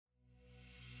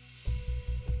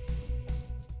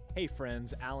Hey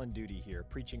friends, Alan Duty here,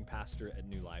 preaching pastor at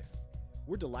New Life.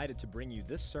 We're delighted to bring you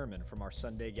this sermon from our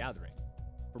Sunday gathering.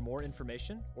 For more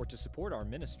information or to support our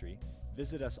ministry,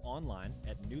 visit us online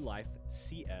at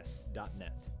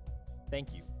newlifecs.net.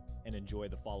 Thank you, and enjoy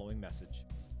the following message.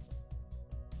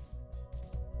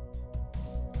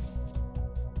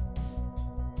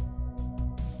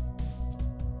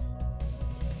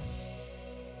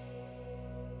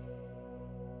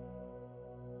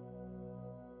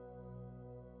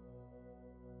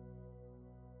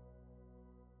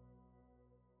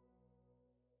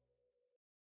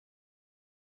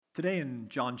 Today in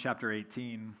John chapter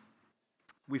 18,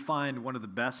 we find one of the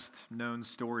best known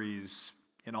stories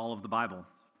in all of the Bible.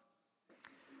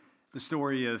 The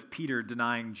story of Peter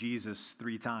denying Jesus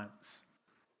 3 times.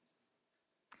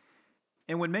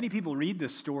 And when many people read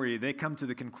this story, they come to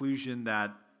the conclusion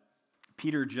that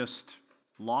Peter just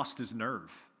lost his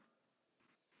nerve.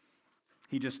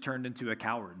 He just turned into a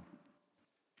coward.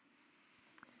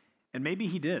 And maybe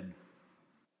he did.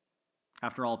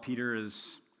 After all, Peter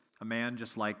is a man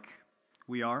just like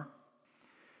we are,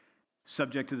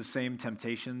 subject to the same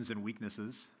temptations and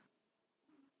weaknesses.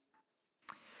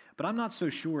 But I'm not so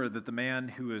sure that the man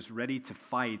who is ready to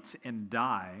fight and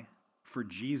die for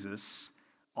Jesus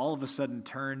all of a sudden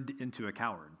turned into a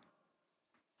coward.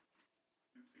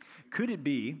 Could it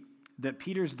be that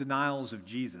Peter's denials of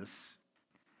Jesus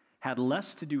had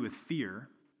less to do with fear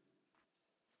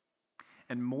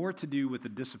and more to do with the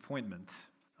disappointment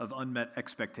of unmet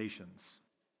expectations?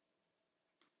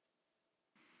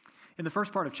 In the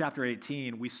first part of chapter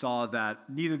 18, we saw that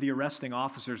neither the arresting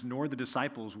officers nor the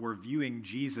disciples were viewing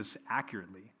Jesus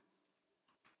accurately.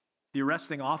 The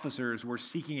arresting officers were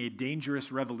seeking a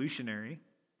dangerous revolutionary,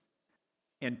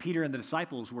 and Peter and the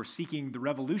disciples were seeking the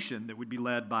revolution that would be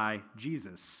led by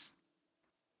Jesus.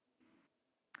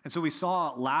 And so we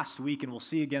saw last week, and we'll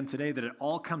see again today, that it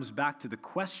all comes back to the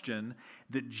question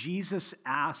that Jesus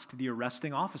asked the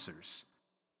arresting officers.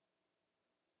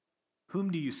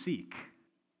 Whom do you seek?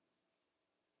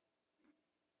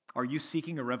 Are you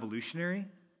seeking a revolutionary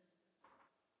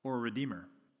or a redeemer?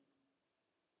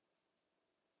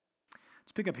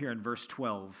 Let's pick up here in verse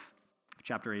 12 of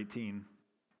chapter 18.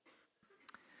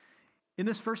 In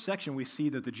this first section, we see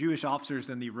that the Jewish officers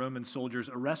and the Roman soldiers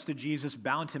arrested Jesus,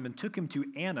 bound him, and took him to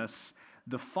Annas,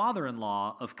 the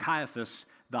father-in-law of Caiaphas,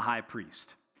 the high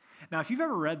priest. Now, if you've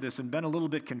ever read this and been a little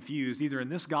bit confused, either in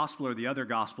this gospel or the other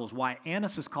gospels, why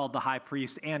Annas is called the high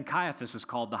priest and Caiaphas is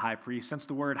called the high priest, since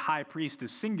the word high priest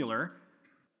is singular,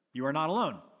 you are not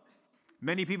alone.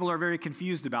 Many people are very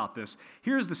confused about this.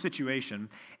 Here's the situation.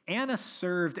 Annas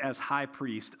served as high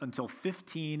priest until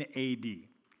 15 AD.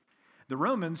 The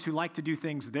Romans, who liked to do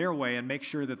things their way and make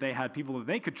sure that they had people that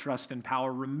they could trust in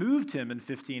power, removed him in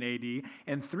 15 AD,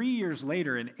 and 3 years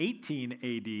later, in 18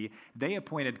 AD, they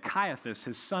appointed Caiaphas,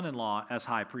 his son-in-law, as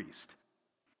high priest.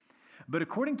 But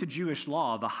according to Jewish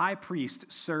law, the high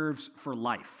priest serves for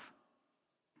life.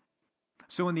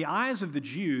 So in the eyes of the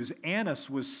Jews, Annas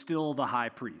was still the high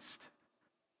priest.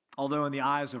 Although in the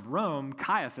eyes of Rome,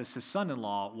 Caiaphas, his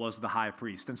son-in-law, was the high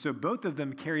priest. And so both of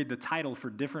them carried the title for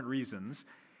different reasons.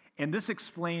 And this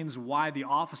explains why the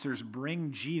officers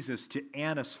bring Jesus to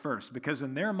Annas first, because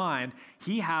in their mind,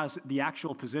 he has the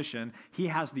actual position, he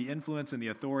has the influence and the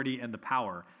authority and the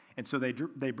power, and so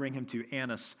they bring him to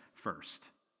Annas first.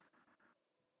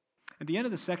 At the end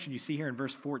of the section you see here in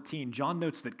verse 14, John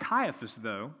notes that Caiaphas,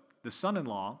 though, the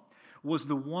son-in-law, was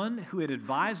the one who had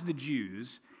advised the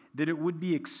Jews that it would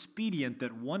be expedient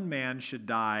that one man should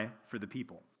die for the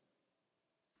people.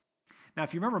 Now,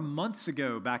 if you remember months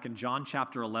ago, back in John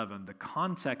chapter 11, the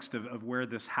context of where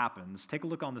this happens, take a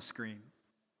look on the screen.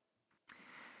 It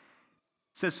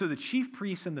says, "So the chief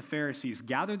priests and the Pharisees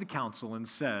gathered the council and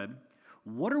said,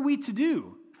 'What are we to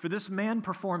do? For this man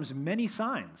performs many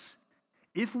signs.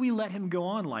 If we let him go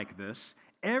on like this,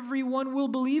 everyone will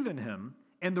believe in him,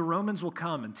 and the Romans will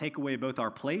come and take away both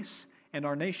our place and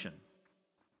our nation.'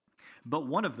 But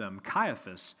one of them,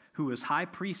 Caiaphas, who was high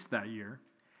priest that year,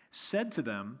 said to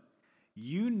them,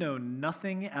 'You know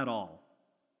nothing at all,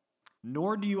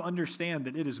 nor do you understand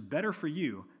that it is better for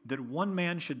you that one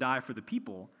man should die for the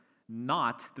people,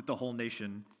 not that the whole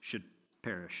nation should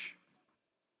perish.'"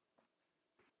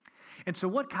 And so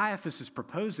what Caiaphas is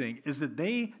proposing is that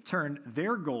they turn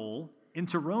their goal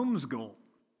into Rome's goal.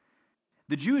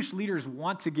 The Jewish leaders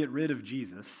want to get rid of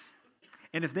Jesus,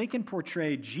 and if they can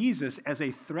portray Jesus as a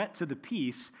threat to the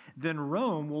peace, then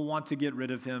Rome will want to get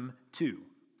rid of him too.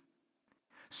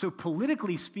 So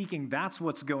politically speaking, that's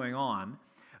what's going on.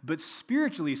 But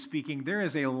spiritually speaking, there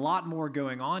is a lot more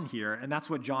going on here, and that's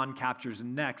what John captures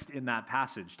next in that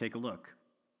passage. Take a look.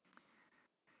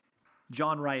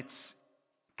 John writes,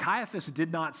 Caiaphas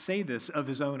did not say this of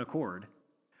his own accord,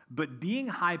 but being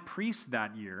high priest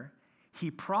that year, he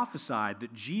prophesied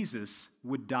that Jesus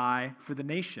would die for the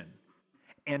nation,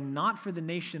 and not for the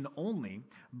nation only,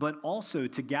 but also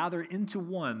to gather into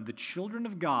one the children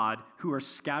of God who are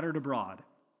scattered abroad.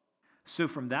 So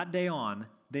from that day on,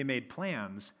 they made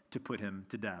plans to put him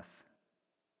to death.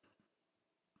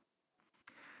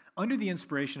 Under the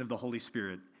inspiration of the Holy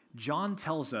Spirit, John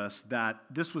tells us that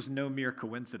this was no mere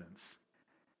coincidence.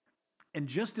 And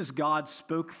just as God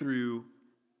spoke through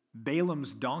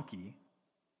Balaam's donkey,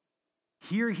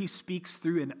 here he speaks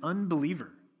through an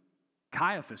unbeliever,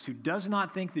 Caiaphas, who does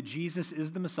not think that Jesus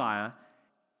is the Messiah,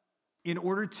 in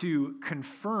order to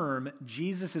confirm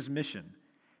Jesus' mission,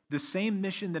 the same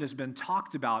mission that has been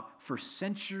talked about for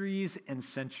centuries and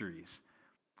centuries.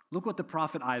 Look what the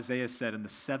prophet Isaiah said in the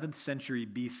 7th century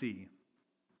BC.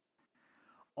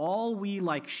 All we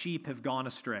like sheep have gone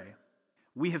astray.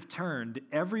 We have turned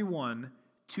every one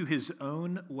to his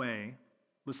own way.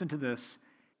 Listen to this.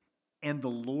 And the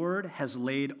Lord has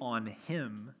laid on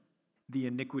him the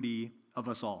iniquity of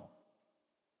us all.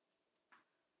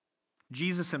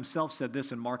 Jesus himself said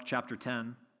this in Mark chapter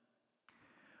 10.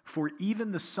 For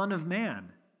even the Son of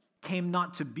Man came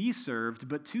not to be served,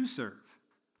 but to serve.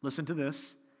 Listen to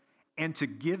this. And to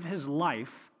give his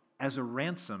life as a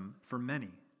ransom for many.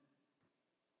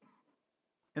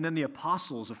 And then the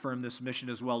apostles affirm this mission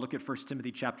as well. Look at 1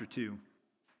 Timothy chapter 2.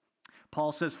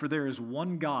 Paul says, for there is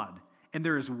one God, and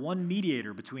there is one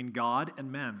mediator between God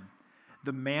and men,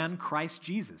 the man Christ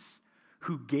Jesus,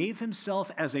 who gave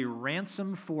himself as a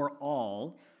ransom for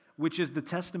all, which is the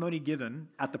testimony given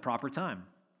at the proper time.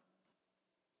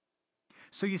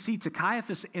 So you see, to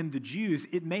Caiaphas and the Jews,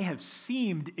 it may have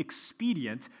seemed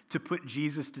expedient to put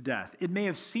Jesus to death. It may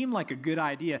have seemed like a good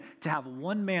idea to have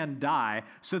one man die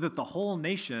so that the whole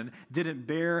nation didn't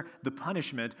bear the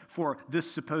punishment for this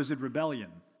supposed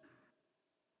rebellion.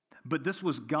 But this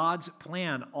was God's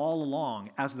plan all along,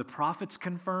 as the prophets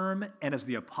confirm and as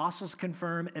the apostles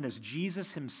confirm and as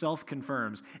Jesus himself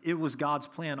confirms. It was God's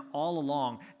plan all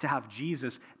along to have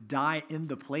Jesus die in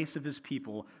the place of his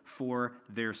people for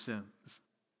their sins.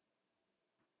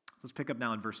 Let's pick up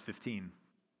now in verse 15.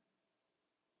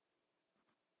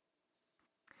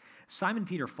 Simon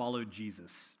Peter followed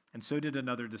Jesus, and so did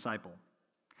another disciple.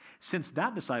 Since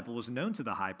that disciple was known to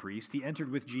the high priest, he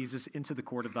entered with Jesus into the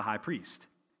court of the high priest.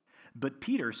 But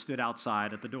Peter stood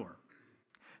outside at the door.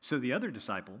 So the other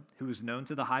disciple, who was known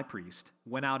to the high priest,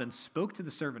 went out and spoke to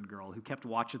the servant girl who kept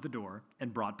watch at the door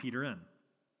and brought Peter in.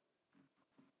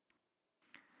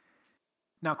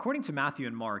 Now, according to Matthew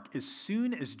and Mark, as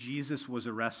soon as Jesus was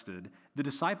arrested, the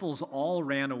disciples all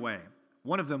ran away,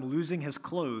 one of them losing his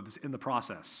clothes in the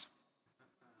process.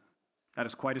 That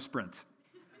is quite a sprint.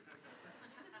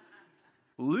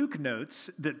 Luke notes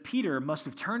that Peter must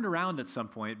have turned around at some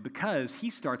point because he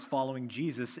starts following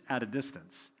Jesus at a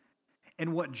distance.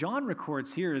 And what John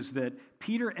records here is that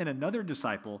Peter and another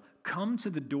disciple come to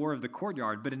the door of the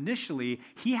courtyard, but initially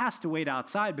he has to wait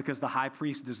outside because the high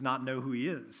priest does not know who he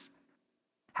is.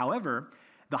 However,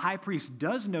 the high priest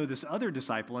does know this other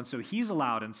disciple, and so he's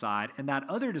allowed inside, and that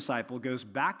other disciple goes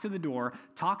back to the door,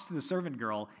 talks to the servant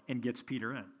girl, and gets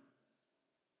Peter in.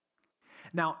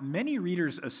 Now, many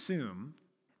readers assume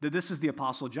that this is the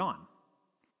Apostle John,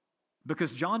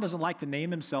 because John doesn't like to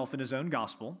name himself in his own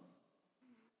gospel,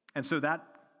 and so that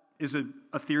is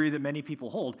a theory that many people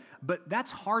hold, but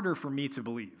that's harder for me to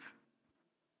believe.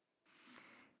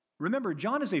 Remember,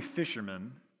 John is a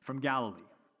fisherman from Galilee.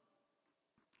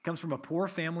 He comes from a poor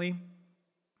family,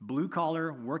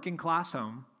 blue-collar, working-class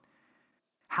home.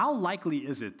 How likely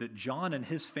is it that John and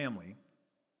his family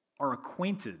are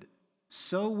acquainted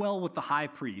so well with the high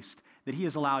priest that he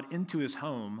is allowed into his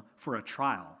home for a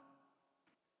trial?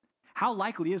 How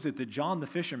likely is it that John the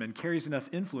fisherman carries enough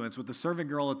influence with the servant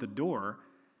girl at the door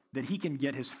that he can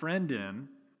get his friend in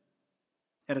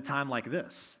at a time like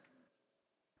this?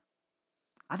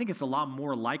 I think it's a lot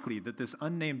more likely that this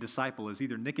unnamed disciple is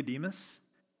either Nicodemus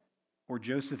or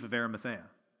Joseph of Arimathea.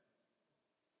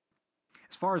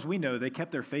 As far as we know, they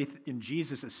kept their faith in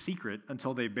Jesus a secret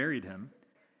until they buried him.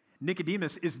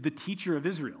 Nicodemus is the teacher of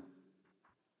Israel.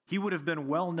 He would have been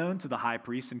well known to the high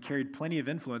priest and carried plenty of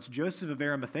influence. Joseph of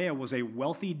Arimathea was a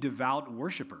wealthy, devout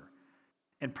worshiper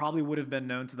and probably would have been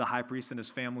known to the high priest and his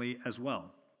family as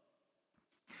well.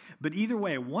 But either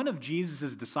way, one of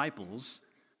Jesus' disciples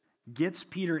gets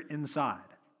Peter inside.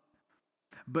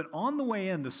 But on the way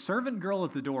in, the servant girl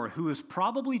at the door, who is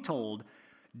probably told,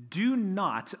 do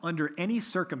not, under any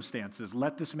circumstances,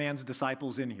 let this man's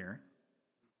disciples in here,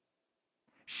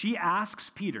 she asks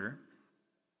Peter,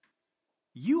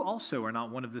 you also are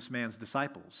not one of this man's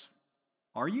disciples,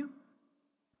 are you?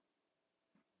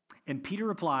 And Peter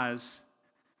replies,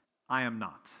 I am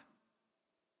not.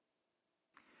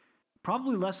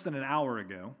 Probably less than an hour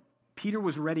ago, Peter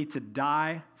was ready to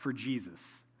die for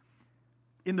Jesus.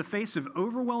 In the face of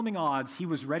overwhelming odds, he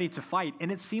was ready to fight,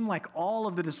 and it seemed like all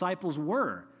of the disciples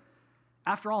were.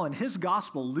 After all, in his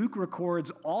gospel, Luke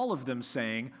records all of them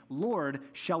saying, Lord,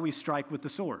 shall we strike with the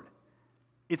sword?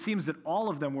 It seems that all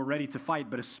of them were ready to fight,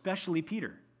 but especially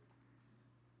Peter.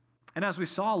 And as we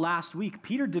saw last week,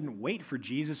 Peter didn't wait for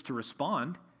Jesus to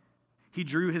respond. He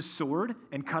drew his sword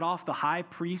and cut off the high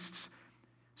priest's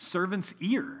servant's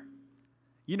ear.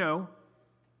 You know,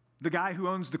 the guy who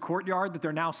owns the courtyard that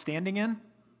they're now standing in,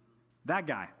 that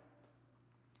guy.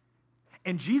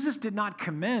 And Jesus did not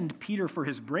commend Peter for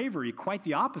his bravery, quite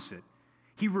the opposite.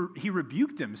 He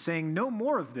rebuked him, saying, no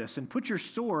more of this, and put your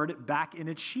sword back in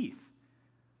its sheath.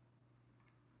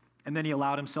 And then he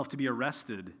allowed himself to be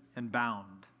arrested and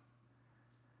bound.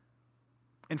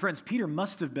 And friends, Peter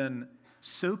must have been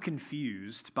so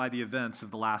confused by the events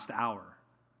of the last hour.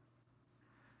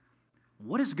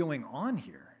 What is going on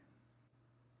here?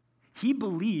 He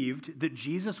believed that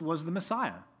Jesus was the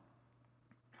Messiah.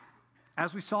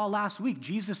 As we saw last week,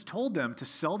 Jesus told them to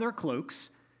sell their cloaks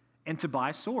and to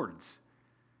buy swords.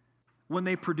 When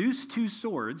they produced 2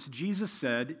 swords, Jesus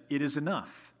said, it is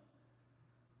enough.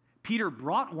 Peter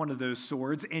brought one of those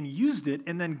swords and used it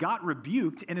and then got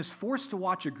rebuked and is forced to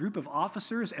watch a group of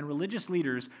officers and religious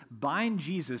leaders bind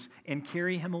Jesus and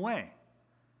carry him away.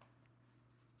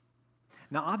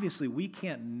 Now, obviously, we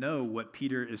can't know what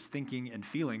Peter is thinking and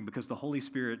feeling because the Holy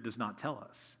Spirit does not tell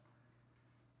us.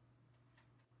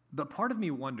 But part of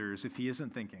me wonders if he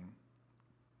isn't thinking,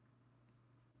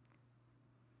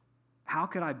 how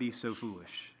could I be so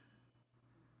foolish?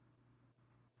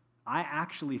 I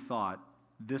actually thought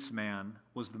this man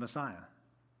was the Messiah.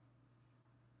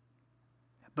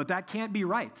 But that can't be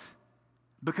right,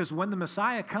 because when the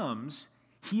Messiah comes,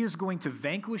 he is going to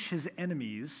vanquish his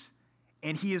enemies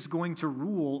and he is going to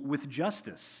rule with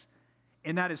justice.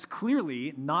 And that is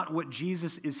clearly not what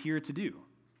Jesus is here to do.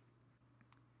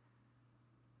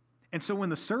 And so when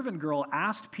the servant girl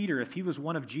asked Peter if he was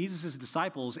one of Jesus'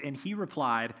 disciples, and he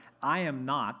replied, I am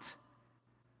not,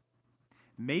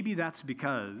 maybe that's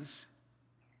because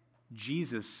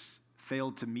Jesus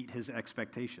failed to meet his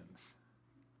expectations.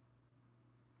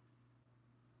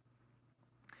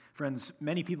 Friends,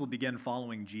 many people begin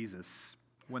following Jesus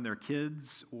when they're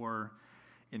kids or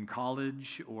in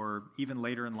college or even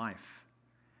later in life.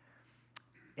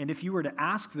 And if you were to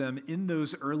ask them in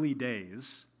those early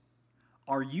days,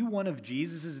 are you one of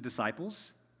Jesus'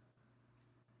 disciples?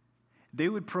 They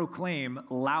would proclaim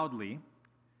loudly,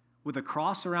 with a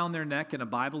cross around their neck and a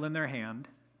Bible in their hand,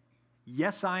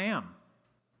 yes, I am.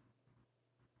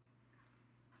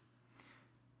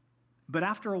 But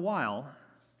after a while,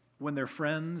 when their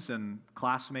friends and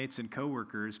classmates and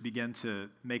coworkers begin to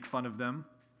make fun of them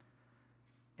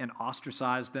and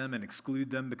ostracize them and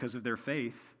exclude them because of their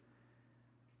faith,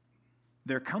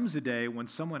 there comes a day when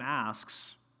someone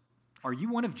asks, are you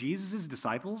one of Jesus'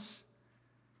 disciples?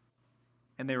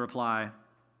 And they reply,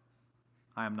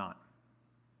 I am not.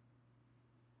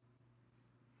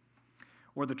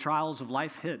 Or the trials of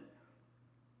life hit,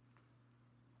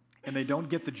 and they don't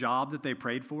get the job that they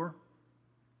prayed for,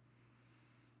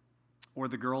 or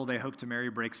the girl they hope to marry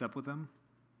breaks up with them,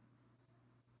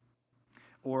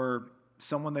 or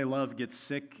someone they love gets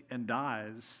sick and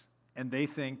dies, and they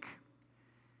think,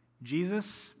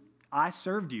 Jesus, I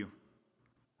served you.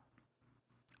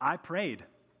 I prayed,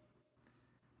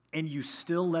 and you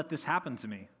still let this happen to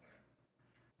me.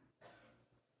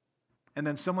 And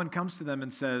then someone comes to them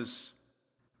and says,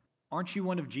 aren't you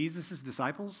one of Jesus'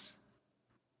 disciples?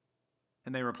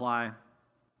 And they reply,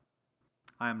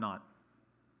 I am not.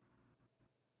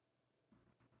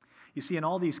 You see, in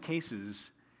all these cases,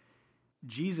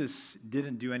 Jesus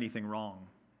didn't do anything wrong.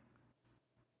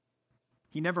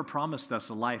 He never promised us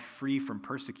a life free from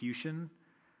persecution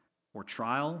or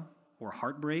trial or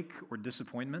heartbreak or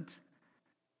disappointment.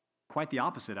 Quite the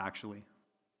opposite, actually.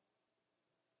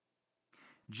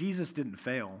 Jesus didn't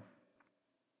fail.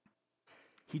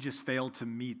 He just failed to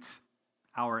meet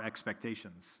our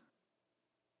expectations.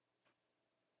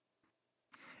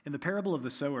 In the parable of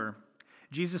the sower,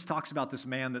 Jesus talks about this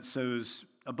man that sows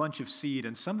a bunch of seed,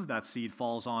 and some of that seed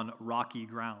falls on rocky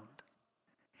ground.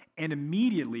 And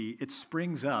immediately it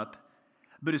springs up,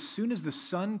 but as soon as the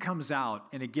sun comes out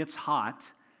and it gets hot,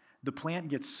 the plant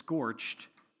gets scorched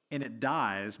and it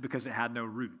dies because it had no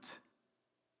root.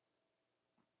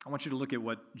 I want you to look at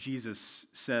what Jesus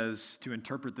says to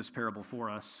interpret this parable for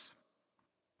us.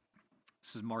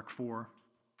 This is Mark 4.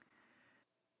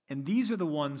 And these are the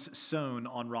ones sown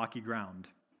on rocky ground.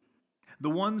 The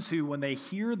ones who, when they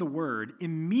hear the word,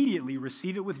 immediately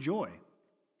receive it with joy,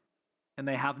 and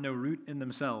they have no root in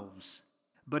themselves,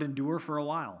 but endure for a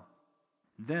while.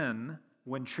 Then,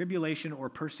 when tribulation or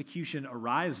persecution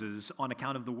arises on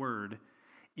account of the word,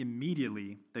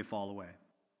 immediately they fall away.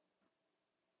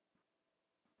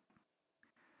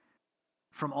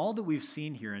 From all that we've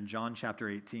seen here in John chapter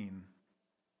 18,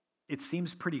 it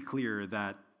seems pretty clear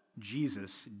that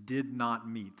Jesus did not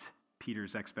meet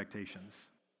Peter's expectations.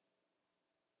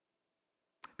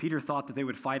 Peter thought that they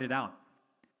would fight it out,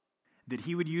 that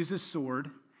he would use his sword,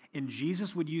 and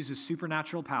Jesus would use his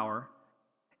supernatural power,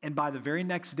 and by the very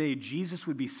next day, Jesus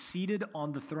would be seated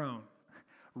on the throne,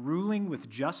 ruling with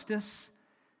justice,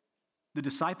 the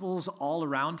disciples all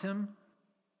around him.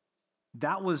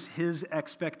 That was his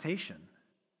expectation.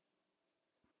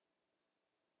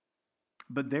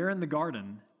 But there in the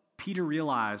garden, Peter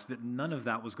realized that none of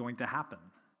that was going to happen.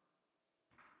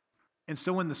 And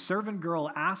so when the servant girl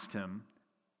asked him,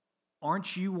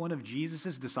 "Aren't you one of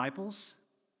Jesus' disciples?"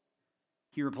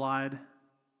 he replied,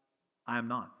 "I am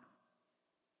not."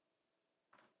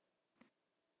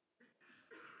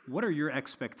 What are your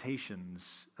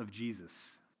expectations of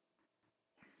Jesus?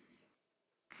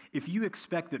 If you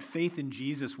expect that faith in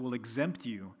Jesus will exempt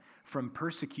you from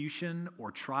persecution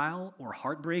or trial or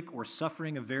heartbreak or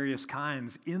suffering of various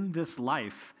kinds in this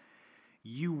life,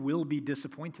 you will be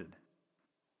disappointed.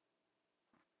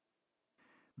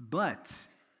 But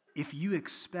if you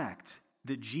expect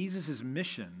that Jesus'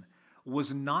 mission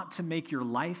was not to make your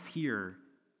life here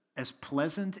as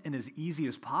pleasant and as easy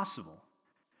as possible,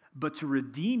 but to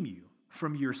redeem you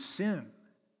from your sin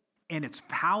and its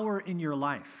power in your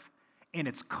life and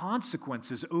its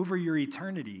consequences over your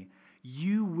eternity,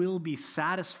 you will be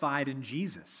satisfied in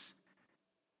Jesus.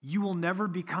 You will never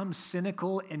become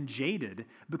cynical and jaded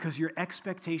because your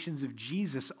expectations of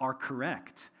Jesus are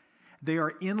correct. They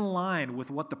are in line with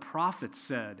what the prophets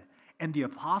said and the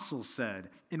apostles said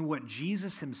and what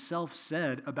Jesus himself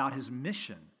said about his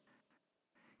mission.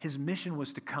 His mission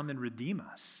was to come and redeem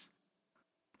us.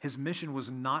 His mission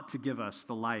was not to give us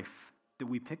the life that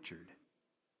we pictured,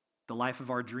 the life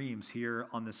of our dreams here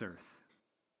on this earth.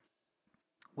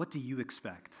 What do you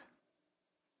expect?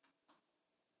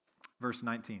 Verse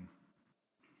 19.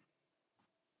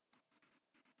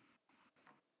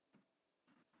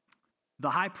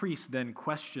 The high priest then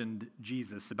questioned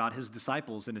Jesus about his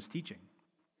disciples and his teaching.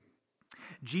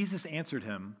 Jesus answered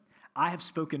him, "I have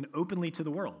spoken openly to the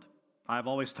world. I have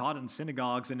always taught in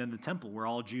synagogues and in the temple where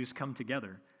all Jews come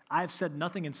together. I have said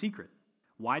nothing in secret.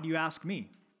 Why do you ask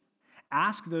me?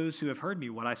 Ask those who have heard me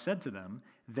what I said to them.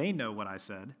 They know what I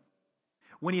said."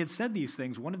 When he had said these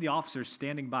things, one of the officers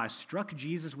standing by struck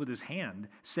Jesus with his hand,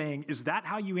 saying, "Is that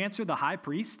how you answer the high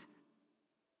priest?"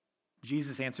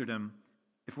 Jesus answered him,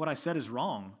 "If what I said is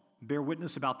wrong, bear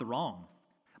witness about the wrong.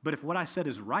 But if what I said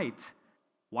is right,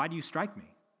 why do you strike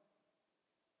me?"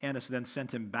 Annas then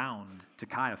sent him bound to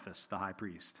Caiaphas, the high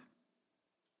priest.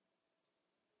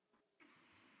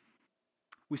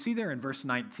 We see there in verse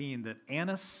 19 that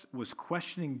Annas was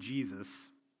questioning Jesus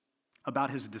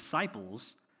about his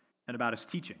disciples and about his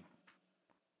teaching.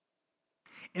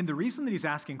 And the reason that he's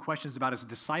asking questions about his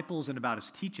disciples and about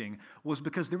his teaching was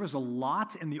because there was a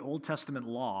lot in the Old Testament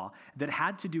law that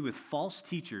had to do with false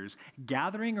teachers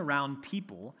gathering around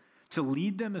people to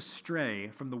lead them astray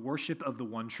from the worship of the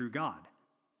one true God.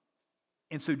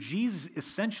 And so Jesus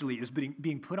essentially is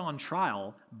being put on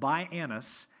trial by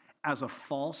Annas as a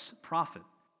false prophet,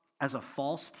 as a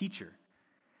false teacher.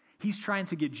 He's trying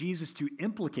to get Jesus to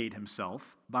implicate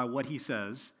himself by what he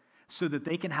says so that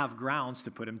they can have grounds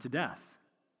to put him to death.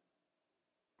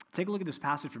 Take a look at this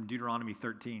passage from Deuteronomy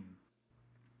 13.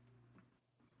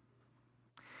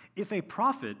 "If a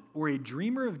prophet or a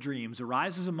dreamer of dreams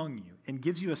arises among you and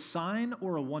gives you a sign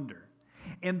or a wonder,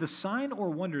 and the sign or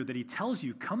wonder that he tells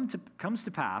you comes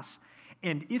to pass,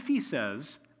 and if he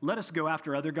says, 'Let us go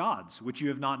after other gods, which you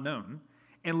have not known,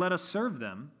 and let us serve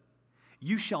them,'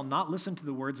 you shall not listen to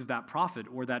the words of that prophet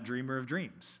or that dreamer of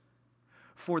dreams.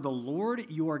 For the Lord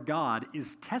your God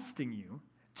is testing you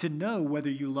to know whether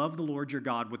you love the Lord your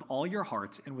God with all your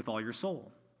heart and with all your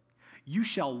soul. You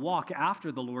shall walk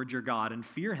after the Lord your God and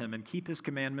fear him and keep his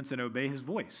commandments and obey his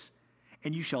voice,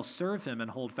 and you shall serve him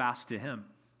and hold fast to him.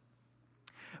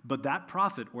 But that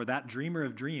prophet or that dreamer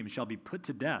of dreams shall be put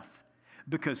to death,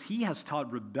 because he has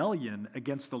taught rebellion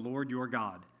against the Lord your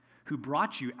God, who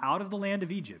brought you out of the land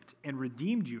of Egypt and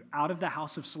redeemed you out of the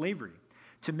house of slavery,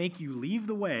 to make you leave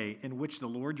the way in which the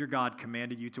Lord your God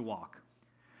commanded you to walk.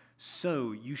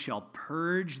 So you shall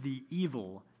purge the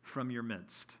evil from your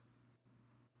midst."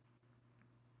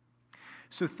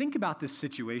 So think about this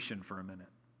situation for a minute.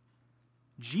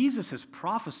 Jesus has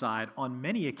prophesied on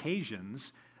many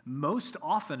occasions, most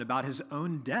often about his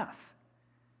own death.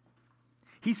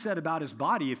 He said about his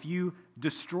body, if you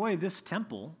destroy this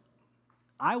temple,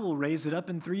 I will raise it up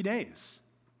in 3 days.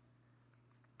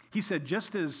 He said,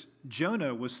 just as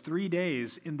Jonah was 3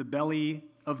 days in the belly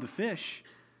of the fish,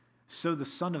 so the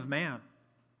Son of Man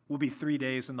will be 3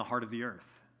 days in the heart of the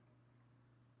earth.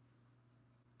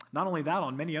 Not only that,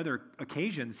 on many other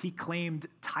occasions, he claimed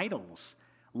titles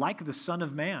like the Son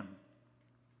of Man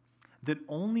that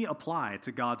only apply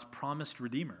to God's promised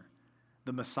Redeemer,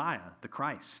 the Messiah, the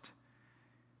Christ.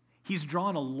 He's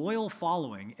drawn a loyal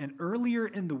following, and earlier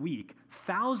in the week,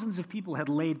 thousands of people had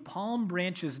laid palm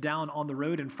branches down on the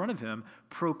road in front of him,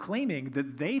 proclaiming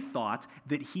that they thought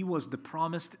that he was the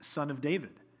promised Son of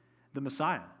David, the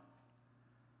Messiah.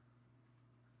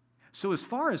 So as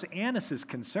far as Annas is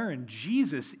concerned,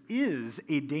 Jesus is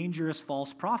a dangerous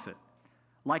false prophet,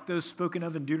 like those spoken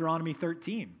of in Deuteronomy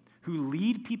 13, who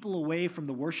lead people away from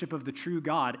the worship of the true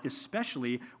God,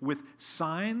 especially with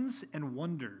signs and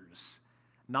wonders,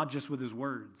 not just with his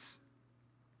words.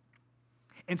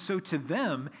 And so to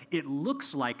them, it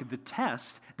looks like the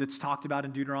test that's talked about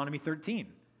in Deuteronomy 13.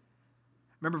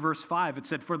 Remember verse 5, it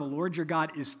said, "For the Lord your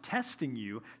God is testing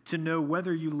you to know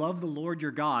whether you love the Lord your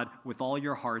God with all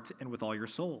your heart and with all your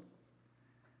soul."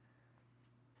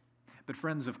 But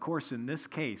friends, of course, in this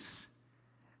case,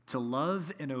 to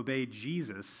love and obey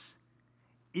Jesus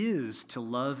is to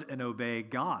love and obey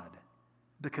God,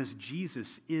 because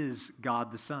Jesus is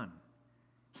God the Son.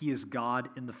 He is God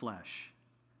in the flesh.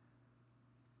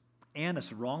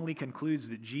 Annas wrongly concludes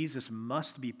that Jesus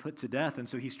must be put to death, and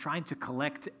so he's trying to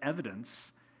collect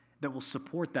evidence that will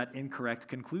support that incorrect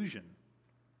conclusion.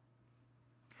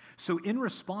 So in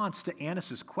response to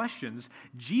Annas' questions,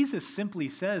 Jesus simply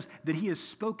says that he has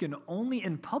spoken only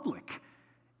in public.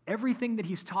 Everything that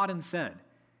he's taught and said,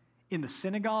 in the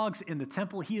synagogues, in the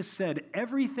temple, he has said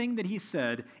everything that he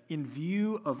said in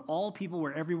view of all people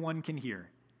where everyone can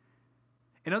hear.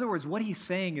 In other words, what he's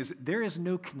saying is there is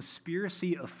no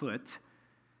conspiracy afoot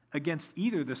against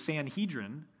either the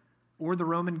Sanhedrin or the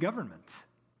Roman government.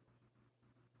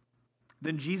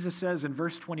 Then Jesus says in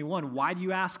verse 21, "Why do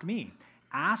you ask me?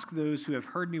 Ask those who have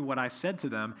heard me what I said to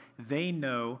them. They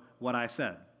know what I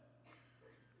said."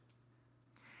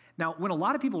 Now, when a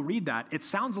lot of people read that, it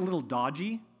sounds a little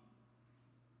dodgy,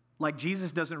 like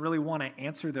Jesus doesn't really want to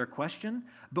answer their question.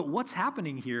 But what's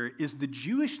happening here is the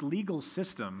Jewish legal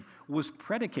system was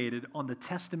predicated on the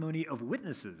testimony of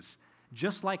witnesses,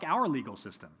 just like our legal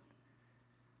system.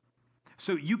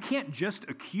 So you can't just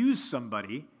accuse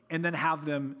somebody and then have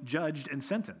them judged and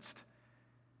sentenced.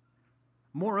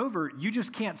 Moreover, you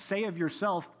just can't say of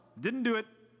yourself, "Didn't do it,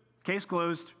 case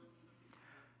closed."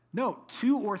 No,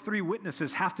 2 or 3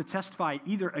 witnesses have to testify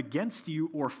either against you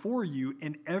or for you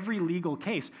in every legal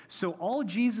case. So all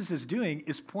Jesus is doing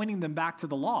is pointing them back to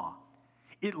the law.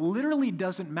 It literally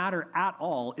doesn't matter at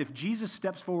all if Jesus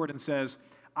steps forward and says,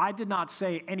 "I did not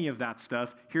say any of that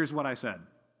stuff, here's what I said."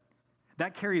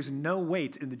 That carries no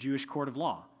weight in the Jewish court of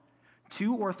law.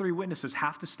 2 or 3 witnesses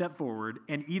have to step forward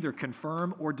and either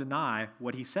confirm or deny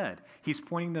what he said. He's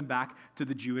pointing them back to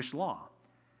the Jewish law.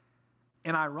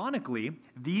 And ironically,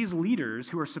 these leaders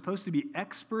who are supposed to be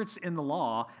experts in the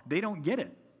law, they don't get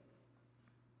it.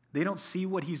 They don't see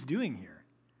what he's doing here.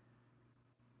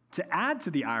 To add to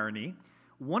the irony,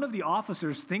 one of the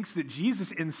officers thinks that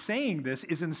Jesus, in saying this,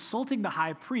 is insulting the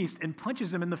high priest and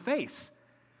punches him in the face.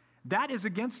 That is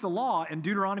against the law in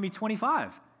Deuteronomy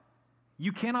 25.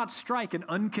 You cannot strike an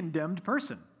uncondemned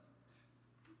person.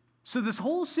 So this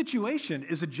whole situation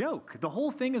is a joke. The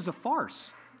whole thing is a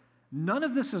farce. None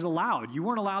of this is allowed. You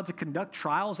weren't allowed to conduct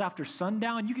trials after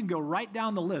sundown. You can go right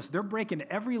down the list. They're breaking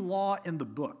every law in the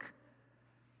book.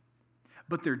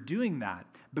 But they're doing that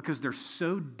because they're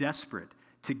so desperate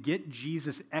to get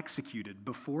Jesus executed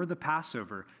before the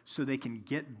Passover so they can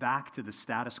get back to the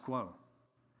status quo.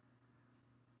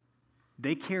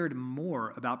 They cared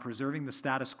more about preserving the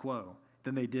status quo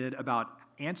than they did about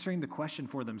answering the question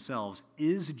for themselves,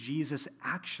 is Jesus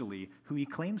actually who he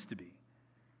claims to be?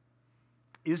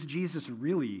 Is Jesus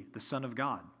really the Son of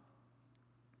God?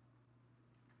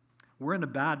 We're in a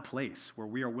bad place where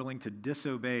we are willing to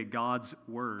disobey God's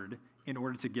word in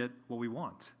order to get what we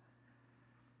want.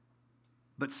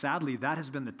 But sadly, that has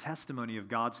been the testimony of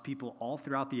God's people all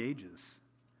throughout the ages.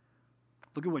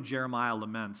 Look at what Jeremiah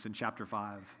laments in chapter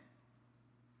 5.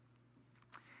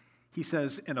 He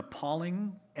says, "An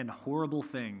appalling and horrible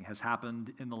thing has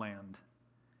happened in the land.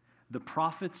 The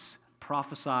prophets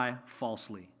prophesy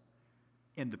falsely,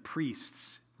 and the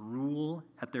priests rule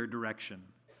at their direction.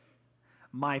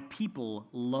 My people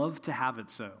love to have it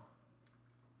so.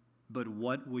 But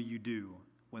what will you do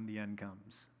when the end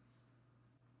comes.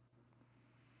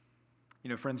 You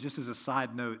know, friends, just as a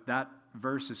side note, that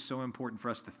verse is so important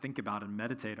for us to think about and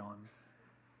meditate on.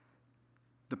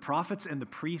 The prophets and the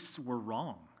priests were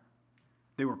wrong.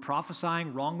 They were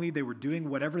prophesying wrongly. They were doing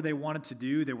whatever they wanted to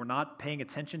do. They were not paying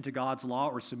attention to God's law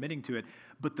or submitting to it,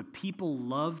 but the people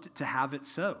loved to have it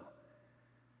so.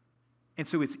 And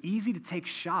so it's easy to take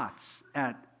shots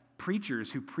at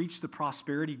preachers who preach the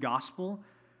prosperity gospel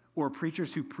or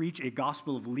preachers who preach a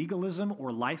gospel of legalism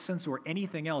or license or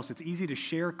anything else. It's easy to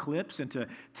share clips and to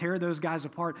tear those guys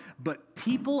apart, but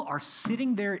people are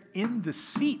sitting there in the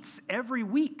seats every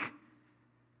week.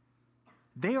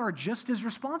 They are just as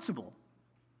responsible.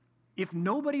 If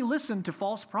nobody listened to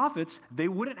false prophets, they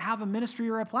wouldn't have a ministry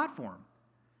or a platform.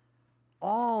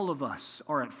 All of us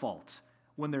are at fault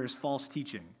when there is false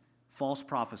teaching, false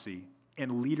prophecy,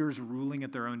 and leaders ruling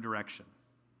at their own direction.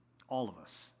 All of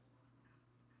us.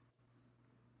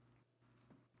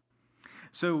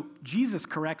 So Jesus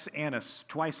corrects Annas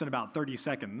twice in about 30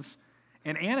 seconds,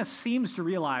 and Annas seems to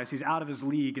realize he's out of his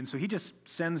league, and so he just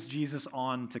sends Jesus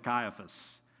on to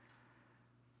Caiaphas.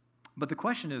 But the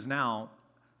question is now,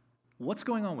 what's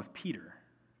going on with Peter?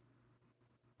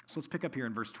 So let's pick up here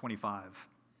in verse 25.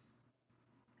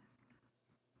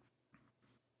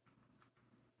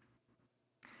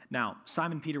 Now,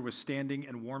 Simon Peter was standing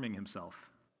and warming himself.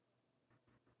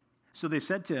 So they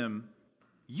said to him,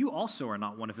 "You also are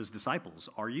not one of his disciples,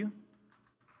 are you?"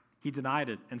 He denied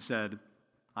it and said,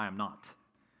 "I am not."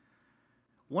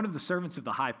 One of the servants of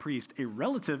the high priest, a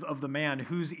relative of the man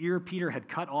whose ear Peter had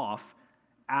cut off,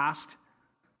 asked,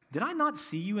 "Did I not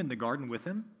see you in the garden with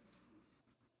him?"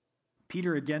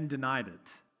 Peter again denied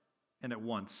it, and at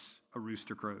once a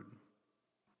rooster crowed.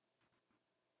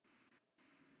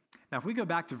 Now, if we go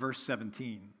back to verse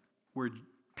 17, where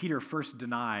Peter first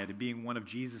denied being one of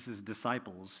Jesus'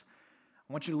 disciples,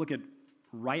 I want you to look at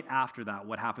right after that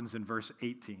what happens in verse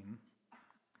 18.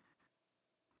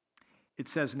 It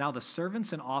says, "Now the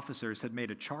servants and officers had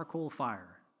made a charcoal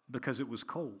fire because it was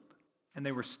cold, and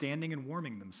they were standing and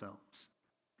warming themselves.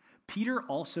 Peter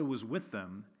also was with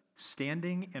them,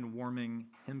 standing and warming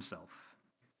himself."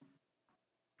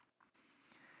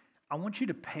 I want you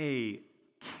to pay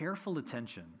careful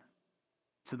attention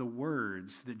to the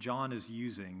words that John is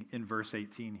using in verse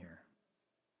 18 here.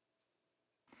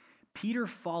 Peter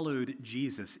followed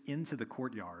Jesus into the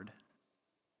courtyard,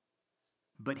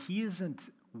 but he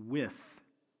isn't with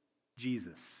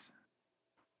Jesus.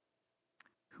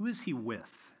 Who is he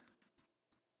with?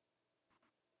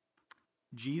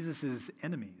 Jesus'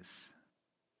 enemies,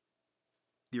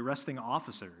 the arresting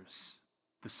officers,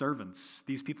 the servants,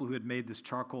 these people who had made this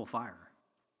charcoal fire.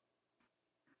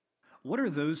 What are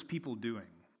those people doing?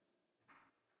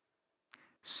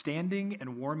 Standing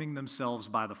and warming themselves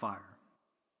by the fire.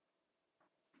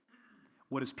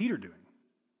 What is Peter doing?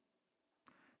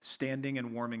 Standing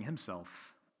and warming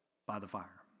himself by the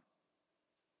fire.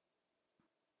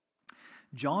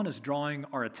 John is drawing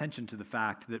our attention to the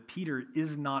fact that Peter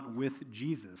is not with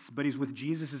Jesus, but he's with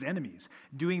Jesus' enemies,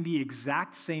 doing the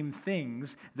exact same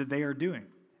things that they are doing.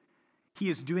 He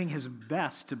is doing his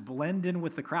best to blend in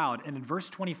with the crowd, and in verse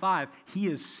 25, he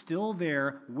is still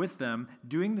there with them,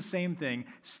 doing the same thing,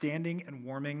 standing and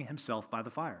warming himself by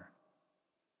the fire.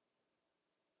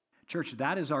 Church,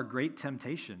 that is our great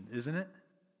temptation, isn't it?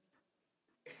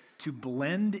 To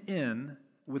blend in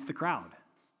with the crowd.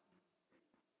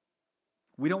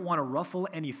 We don't want to ruffle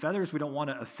any feathers. We don't want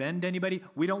to offend anybody.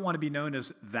 We don't want to be known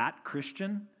as that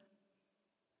Christian.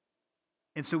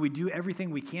 And so we do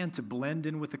everything we can to blend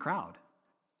in with the crowd.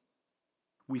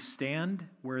 We stand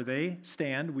where they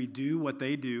stand. We do what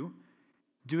they do,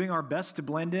 doing our best to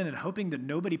blend in and hoping that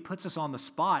nobody puts us on the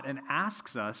spot and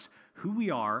asks us who we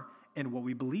are and what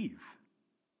we believe.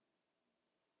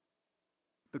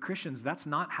 But Christians, that's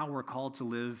not how we're called to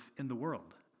live in the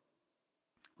world.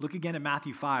 Look again at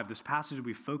Matthew 5, this passage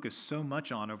we focused so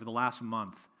much on over the last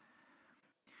month.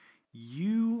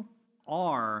 You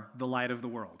are the light of the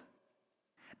world.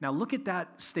 Now look at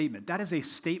that statement. That is a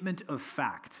statement of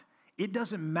fact. It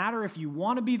doesn't matter if you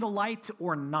want to be the light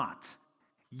or not.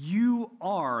 You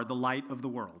are the light of the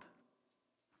world.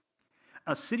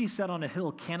 A city set on a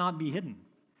hill cannot be hidden,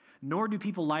 nor do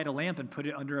people light a lamp and put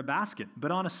it under a basket,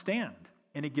 but on a stand,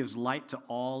 and it gives light to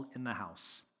all in the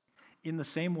house. In the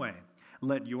same way,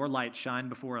 let your light shine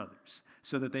before others,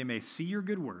 so that they may see your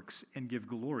good works and give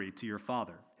glory to your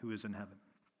Father who is in heaven.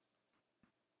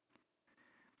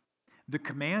 The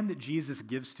command that Jesus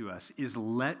gives to us is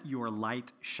let your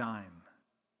light shine.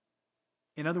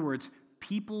 In other words,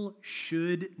 people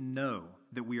should know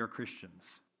that we are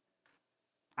Christians.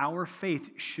 Our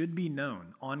faith should be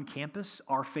known on campus.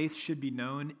 Our faith should be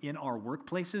known in our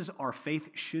workplaces. Our faith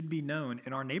should be known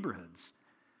in our neighborhoods.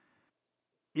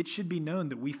 It should be known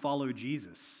that we follow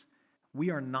Jesus. We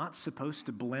are not supposed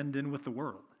to blend in with the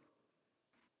world.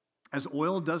 As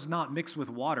oil does not mix with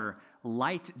water,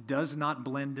 light does not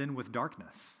blend in with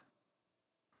darkness.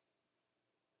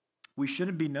 We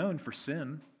shouldn't be known for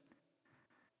sin.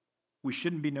 We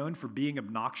shouldn't be known for being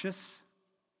obnoxious,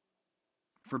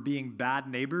 for being bad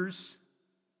neighbors,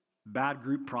 bad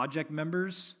group project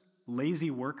members,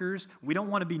 lazy workers. We don't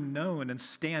want to be known and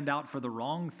stand out for the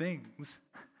wrong things.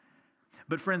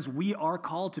 But friends, we are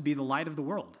called to be the light of the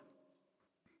world.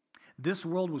 This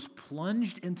world was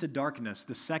plunged into darkness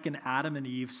the second Adam and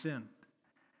Eve sinned.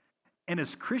 And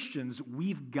as Christians,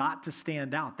 we've got to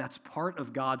stand out. That's part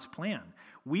of God's plan.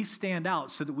 We stand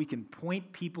out so that we can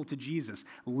point people to Jesus.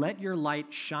 Let your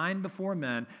light shine before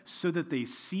men so that they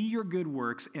see your good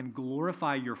works and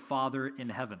glorify your Father in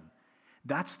heaven.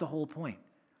 That's the whole point.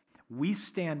 We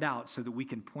stand out so that we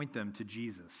can point them to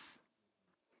Jesus.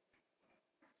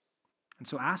 And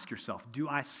so ask yourself, do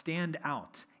I stand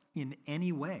out in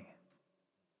any way?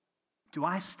 Do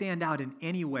I stand out in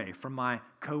any way from my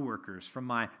coworkers, from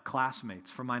my classmates,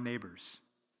 from my neighbors?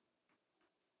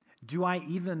 Do I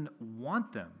even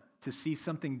want them to see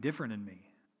something different in me?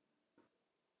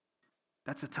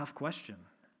 That's a tough question.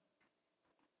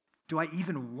 Do I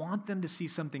even want them to see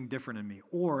something different in me?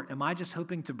 Or am I just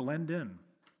hoping to blend in,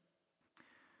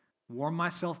 warm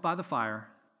myself by the fire,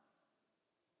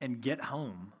 and get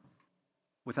home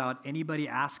without anybody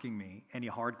asking me any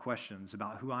hard questions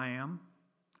about who I am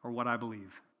or what I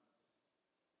believe?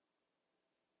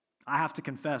 I have to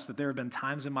confess that there have been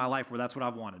times in my life where that's what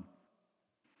I've wanted.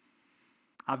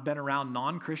 I've been around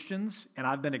non-Christians, and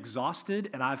I've been exhausted,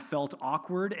 and I've felt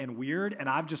awkward and weird, and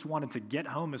I've just wanted to get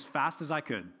home as fast as I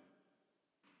could.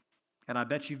 And I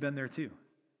bet you've been there too.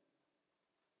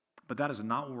 But that is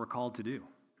not what we're called to do.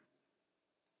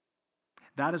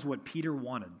 That is what Peter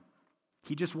wanted.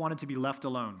 He just wanted to be left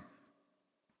alone.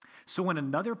 So when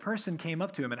another person came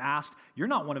up to him and asked, "You're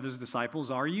not one of his disciples,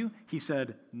 are you?" He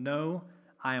said, "No,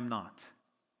 I am not."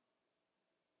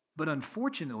 But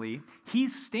unfortunately,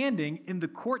 he's standing in the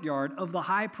courtyard of the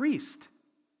high priest,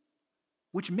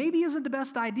 which maybe isn't the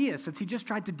best idea since he just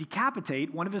tried to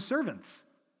decapitate one of his servants.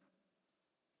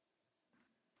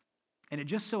 And it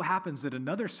just so happens that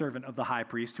another servant of the high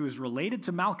priest, who is related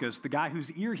to Malchus, the guy whose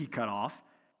ear he cut off,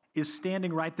 is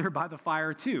standing right there by the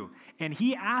fire too. And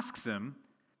he asks him,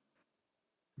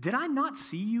 "Did I not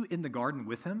see you in the garden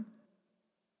with him?"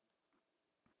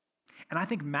 And I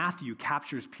think Matthew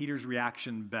captures Peter's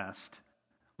reaction best.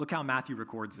 Look how Matthew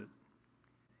records it.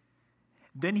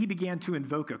 Then he began to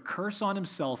invoke a curse on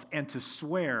himself and to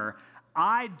swear,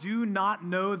 "I do not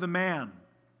know the man."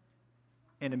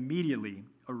 And immediately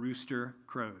a rooster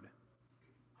crowed.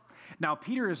 Now,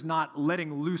 Peter is not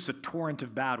letting loose a torrent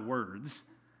of bad words.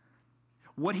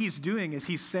 What he's doing is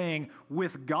he's saying,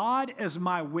 "With God as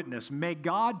my witness, may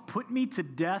God put me to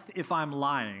death if I'm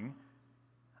lying.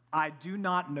 I do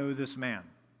not know this man."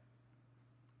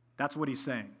 That's what he's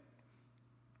saying.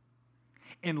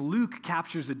 And Luke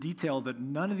captures a detail that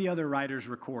none of the other writers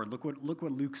record. Look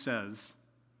what Luke says.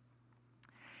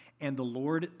 "And the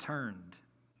Lord turned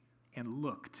and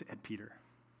looked at Peter.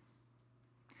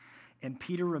 And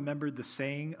Peter remembered the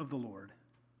saying of the Lord,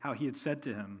 how he had said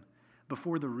to him,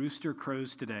 'Before the rooster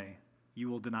crows today, you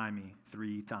will deny me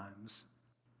 3 times.'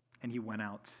 And he went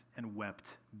out and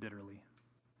wept bitterly."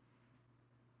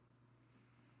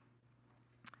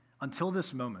 Until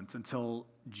this moment, until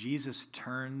Jesus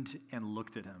turned and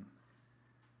looked at him,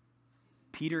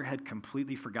 Peter had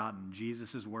completely forgotten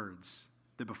Jesus' words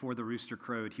that before the rooster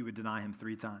crowed, he would deny him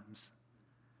 3 times.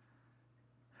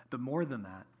 But more than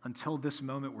that, until this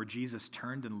moment where Jesus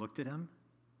turned and looked at him,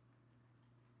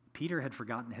 Peter had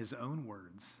forgotten his own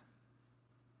words.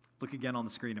 Look again on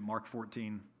the screen at Mark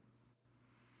 14.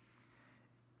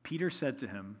 Peter said to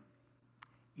him,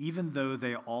 "Even though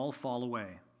they all fall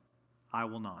away, I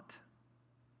will not."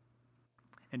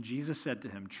 And Jesus said to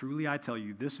him, "Truly I tell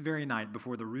you, this very night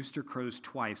before the rooster crows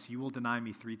twice, you will deny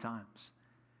me 3 times.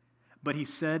 But he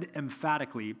said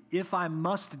emphatically, "If I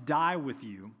must die with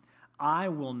you, I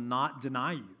will not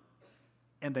deny you."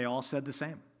 And they all said the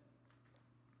same.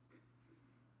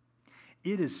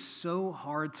 It is so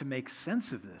hard to make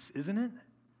sense of this, isn't it?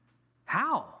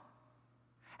 How?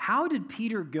 How did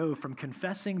Peter go from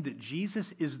confessing that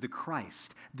Jesus is the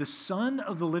Christ, the Son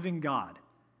of the living God?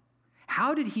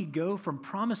 How did he go from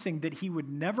promising that he would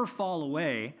never fall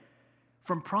away,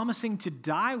 from promising to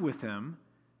die with him,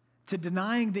 to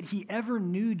denying that he ever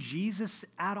knew Jesus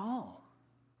at all?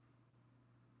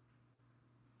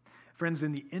 Friends,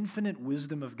 in the infinite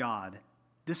wisdom of God,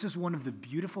 this is one of the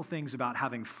beautiful things about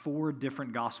having 4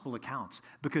 different gospel accounts,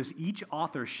 because each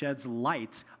author sheds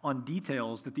light on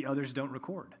details that the others don't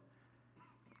record.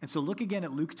 And so look again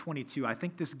at Luke 22. I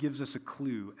think this gives us a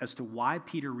clue as to why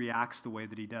Peter reacts the way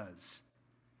that he does.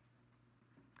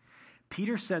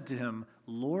 Peter said to him,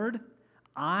 "Lord,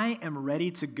 I am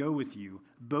ready to go with you,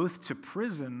 both to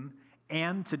prison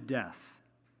and to death."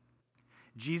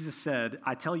 Jesus said,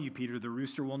 "I tell you, Peter, the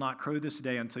rooster will not crow this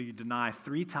day until you deny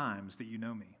 3 times that you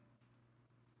know me."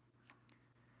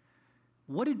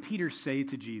 What did Peter say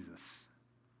to Jesus?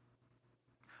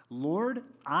 "Lord,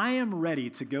 I am ready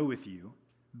to go with you,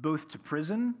 both to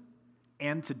prison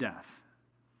and to death."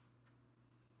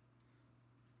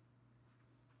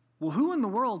 Well, who in the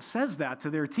world says that to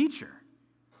their teacher?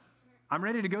 I'm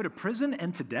ready to go to prison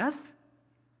and to death?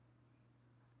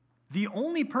 The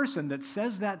only person that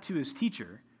says that to his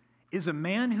teacher is a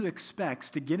man who expects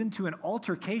to get into an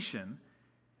altercation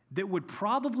that would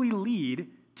probably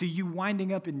lead to you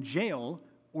winding up in jail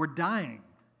or dying.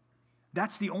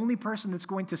 That's the only person that's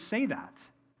going to say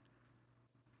that.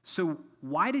 So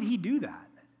why did he do that?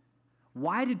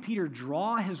 Why did Peter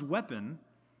draw his weapon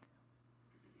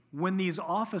when these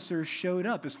officers showed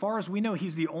up? As far as we know,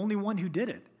 he's the only one who did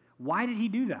it. Why did he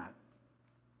do that?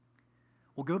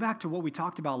 Well, go back to what we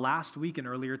talked about last week and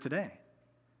earlier today.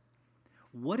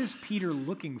 What is Peter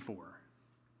looking for?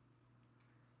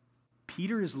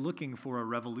 Peter is looking for a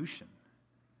revolution.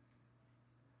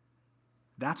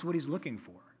 That's what he's looking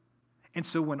for. And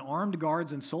so when armed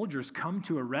guards and soldiers come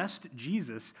to arrest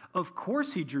Jesus, of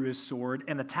course he drew his sword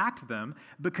and attacked them,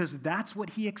 because that's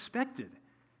what he expected.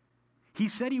 He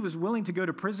said he was willing to go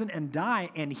to prison and die,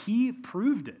 and he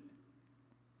proved it.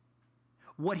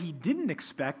 What he didn't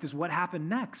expect is what happened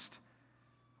next,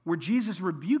 where Jesus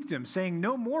rebuked him, saying,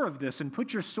 "No more of this, and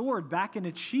put your sword back in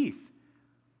its sheath."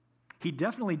 He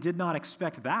definitely did not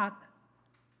expect that.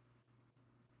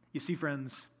 You see,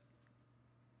 friends,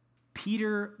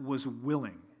 Peter was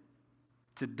willing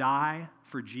to die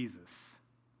for Jesus.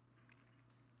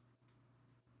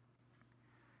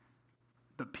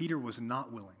 But Peter was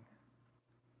not willing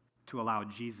to allow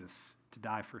Jesus to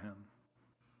die for him.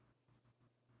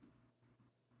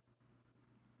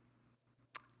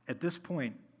 At this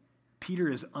point,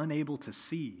 Peter is unable to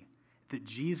see that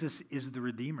Jesus is the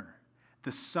Redeemer,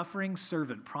 the suffering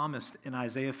servant promised in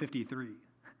Isaiah 53,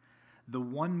 the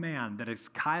one man that, as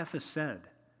Caiaphas said,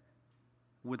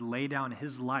 would lay down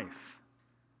his life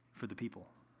for the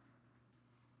people.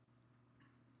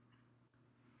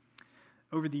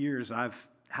 Over the years, I've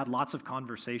had lots of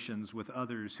conversations with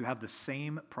others who have the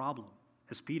same problem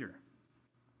as Peter.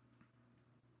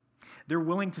 They're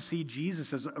willing to see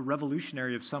Jesus as a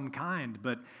revolutionary of some kind,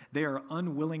 but they are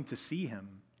unwilling to see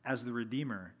him as the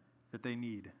Redeemer that they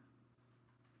need.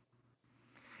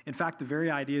 In fact, the very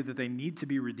idea that they need to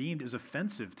be redeemed is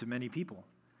offensive to many people.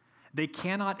 They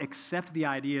cannot accept the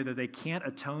idea that they can't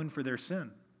atone for their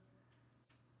sin.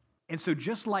 And so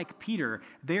just like Peter,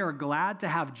 they are glad to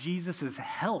have Jesus'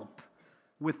 help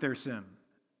with their sin.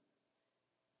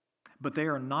 But they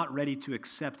are not ready to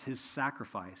accept his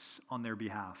sacrifice on their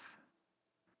behalf.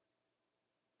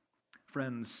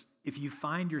 Friends, if you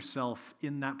find yourself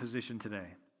in that position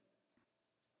today,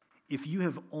 if you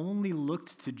have only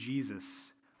looked to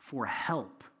Jesus for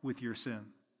help with your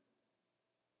sin,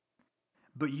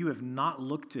 but you have not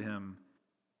looked to him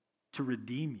to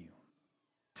redeem you,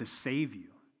 to save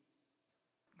you,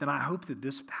 then I hope that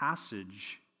this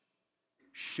passage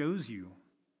shows you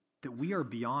that we are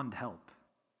beyond help.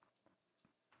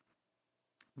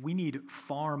 We need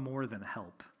far more than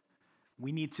help.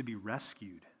 We need to be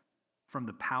rescued from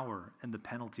the power and the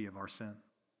penalty of our sin.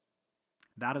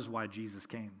 That is why Jesus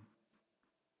came.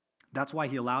 That's why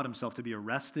he allowed himself to be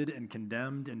arrested and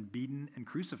condemned and beaten and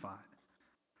crucified.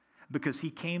 Because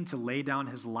he came to lay down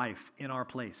his life in our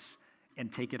place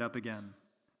and take it up again.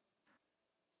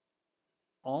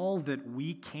 All that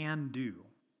we can do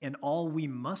and all we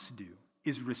must do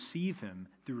is receive him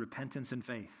through repentance and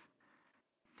faith.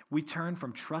 We turn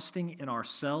from trusting in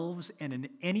ourselves and in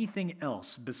anything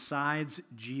else besides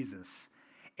Jesus,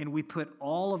 and we put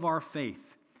all of our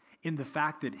faith in the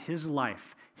fact that his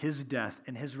life, his death,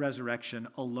 and his resurrection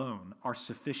alone are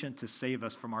sufficient to save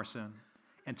us from our sin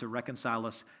and to reconcile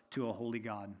us to a holy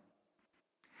God.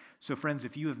 So friends,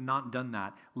 if you have not done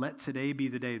that, let today be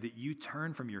the day that you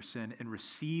turn from your sin and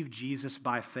receive Jesus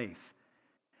by faith,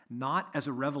 not as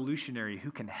a revolutionary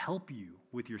who can help you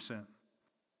with your sin,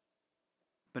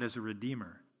 but as a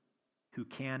Redeemer who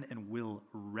can and will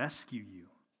rescue you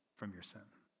from your sin.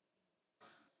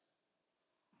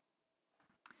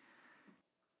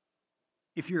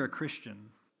 If you're a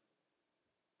Christian,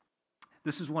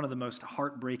 This is one of the most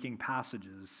heartbreaking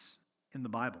passages in the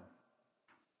Bible.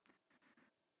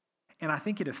 And I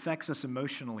think it affects us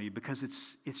emotionally because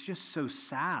it's just so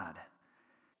sad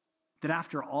that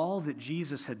after all that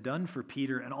Jesus had done for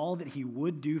Peter and all that he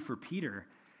would do for Peter,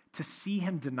 to see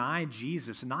him deny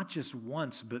Jesus not just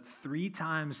once, but 3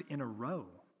 times in a row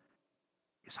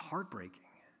is heartbreaking.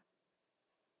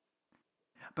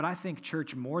 But I think,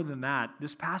 church, more than that,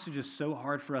 this passage is so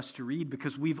hard for us to read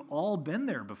because we've all been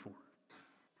there before.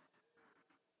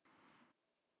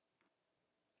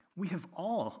 We have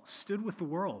all stood with the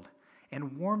world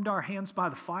and warmed our hands by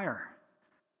the fire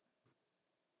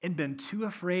and been too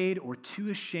afraid or too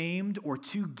ashamed or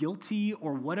too guilty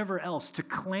or whatever else to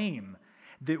claim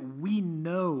that we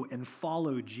know and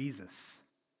follow Jesus,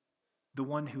 the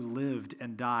one who lived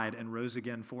and died and rose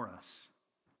again for us.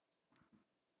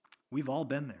 We've all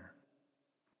been there.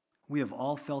 We have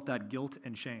all felt that guilt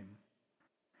and shame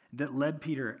that led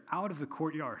Peter out of the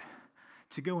courtyard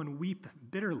to go and weep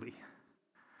bitterly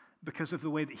because of the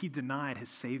way that he denied his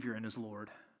Savior and his Lord.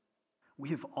 We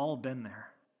have all been there.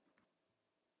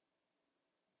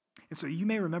 And so you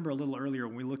may remember a little earlier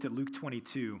when we looked at Luke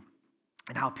 22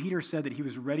 and how Peter said that he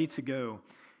was ready to go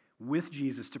with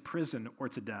Jesus to prison or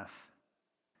to death.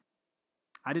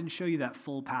 I didn't show you that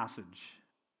full passage,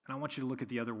 and I want you to look at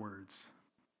the other words.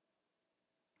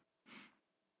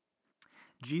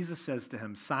 Jesus says to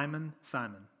him, "Simon,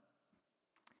 Simon,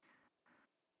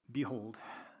 behold,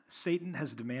 Satan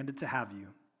has demanded to have you,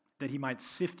 that he might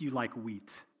sift you like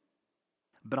wheat.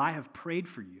 But I have prayed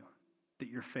for you, that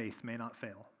your faith may not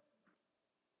fail.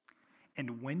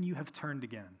 And when you have turned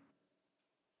again,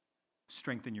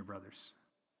 strengthen your brothers."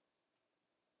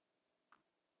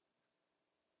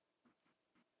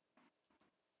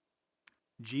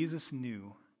 Jesus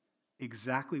knew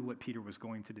exactly what Peter was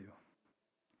going to do.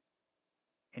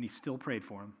 And he still prayed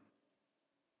for him.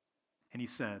 And he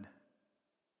said,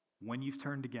 when you've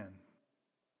turned again,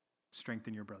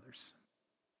 strengthen your brothers.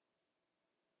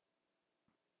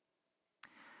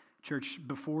 Church,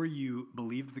 before you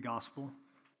believed the gospel,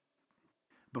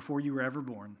 before you were ever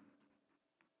born,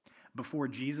 before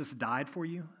Jesus died for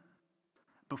you,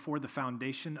 before the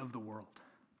foundation of the world,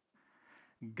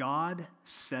 God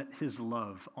set his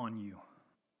love on you.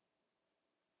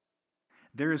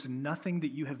 There is nothing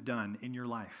that you have done in your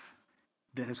life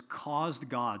that has caused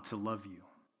God to love you,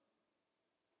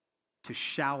 to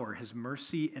shower his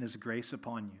mercy and his grace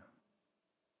upon you,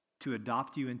 to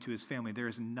adopt you into his family. There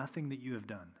is nothing that you have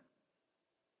done.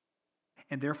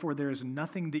 And therefore, there is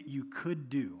nothing that you could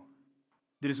do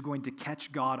that is going to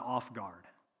catch God off guard.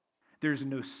 There is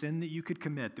no sin that you could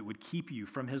commit that would keep you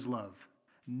from his love.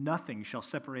 Nothing shall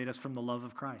separate us from the love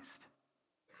of Christ.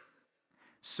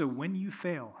 So when you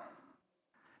fail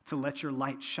to let your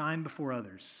light shine before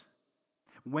others,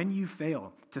 when you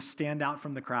fail to stand out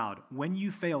from the crowd, when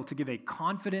you fail to give a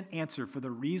confident answer for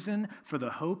the reason, for the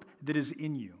hope that is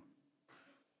in you,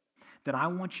 then I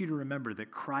want you to remember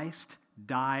that Christ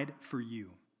died for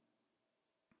you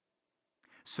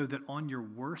so that on your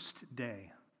worst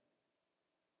day,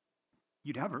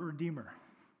 you'd have a Redeemer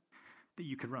that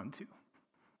you could run to.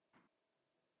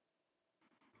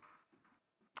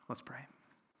 Let's pray.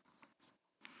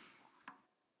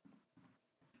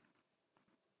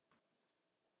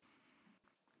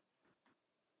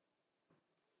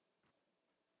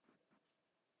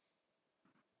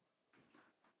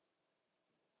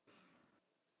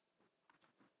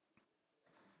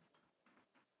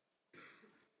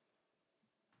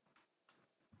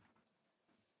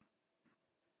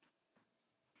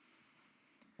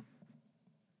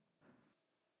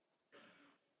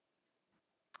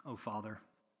 Oh, Father,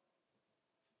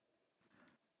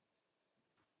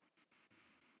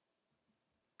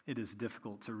 it is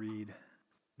difficult to read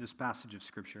this passage of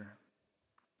Scripture.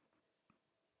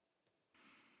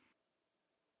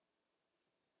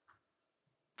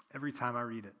 Every time I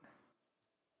read it,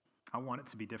 I want it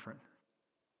to be different.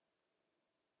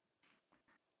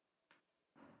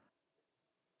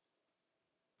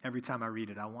 Every time I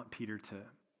read it, I want Peter to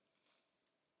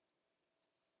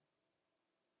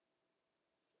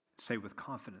say with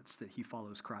confidence that he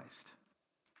follows Christ.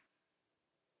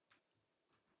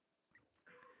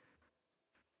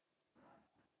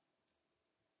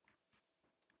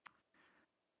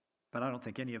 But I don't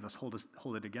think any of us hold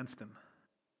it against him,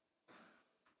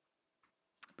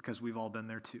 because we've all been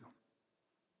there too.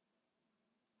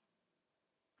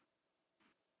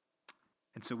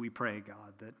 And so we pray,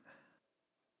 God, that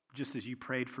just as you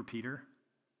prayed for Peter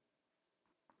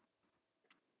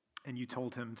and you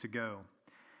told him to go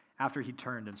after he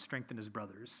turned and strengthened his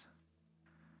brothers,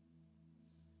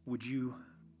 would you,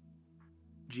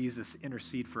 Jesus,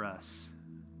 intercede for us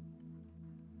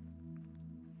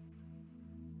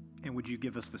And would you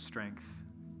give us the strength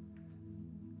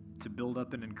to build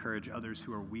up and encourage others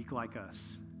who are weak like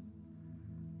us,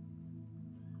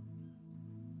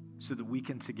 so that we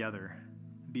can together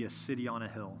be a city on a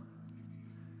hill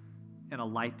and a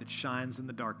light that shines in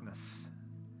the darkness,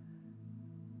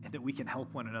 and that we can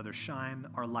help one another shine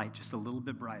our light just a little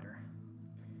bit brighter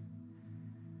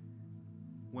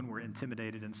when we're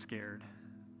intimidated and scared,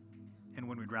 and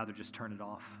when we'd rather just turn it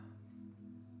off.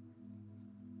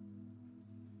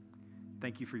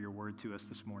 Thank you for your word to us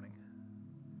this morning.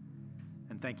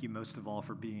 And thank you most of all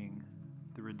for being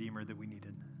the Redeemer that we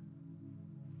needed.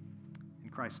 In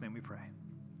Christ's name we pray.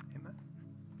 Amen.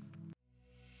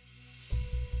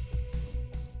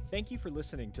 Thank you for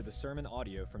listening to the sermon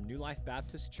audio from New Life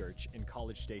Baptist Church in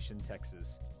College Station,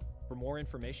 Texas. For more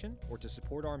information or to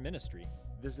support our ministry,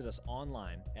 visit us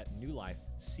online at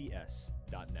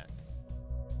newlifecs.net.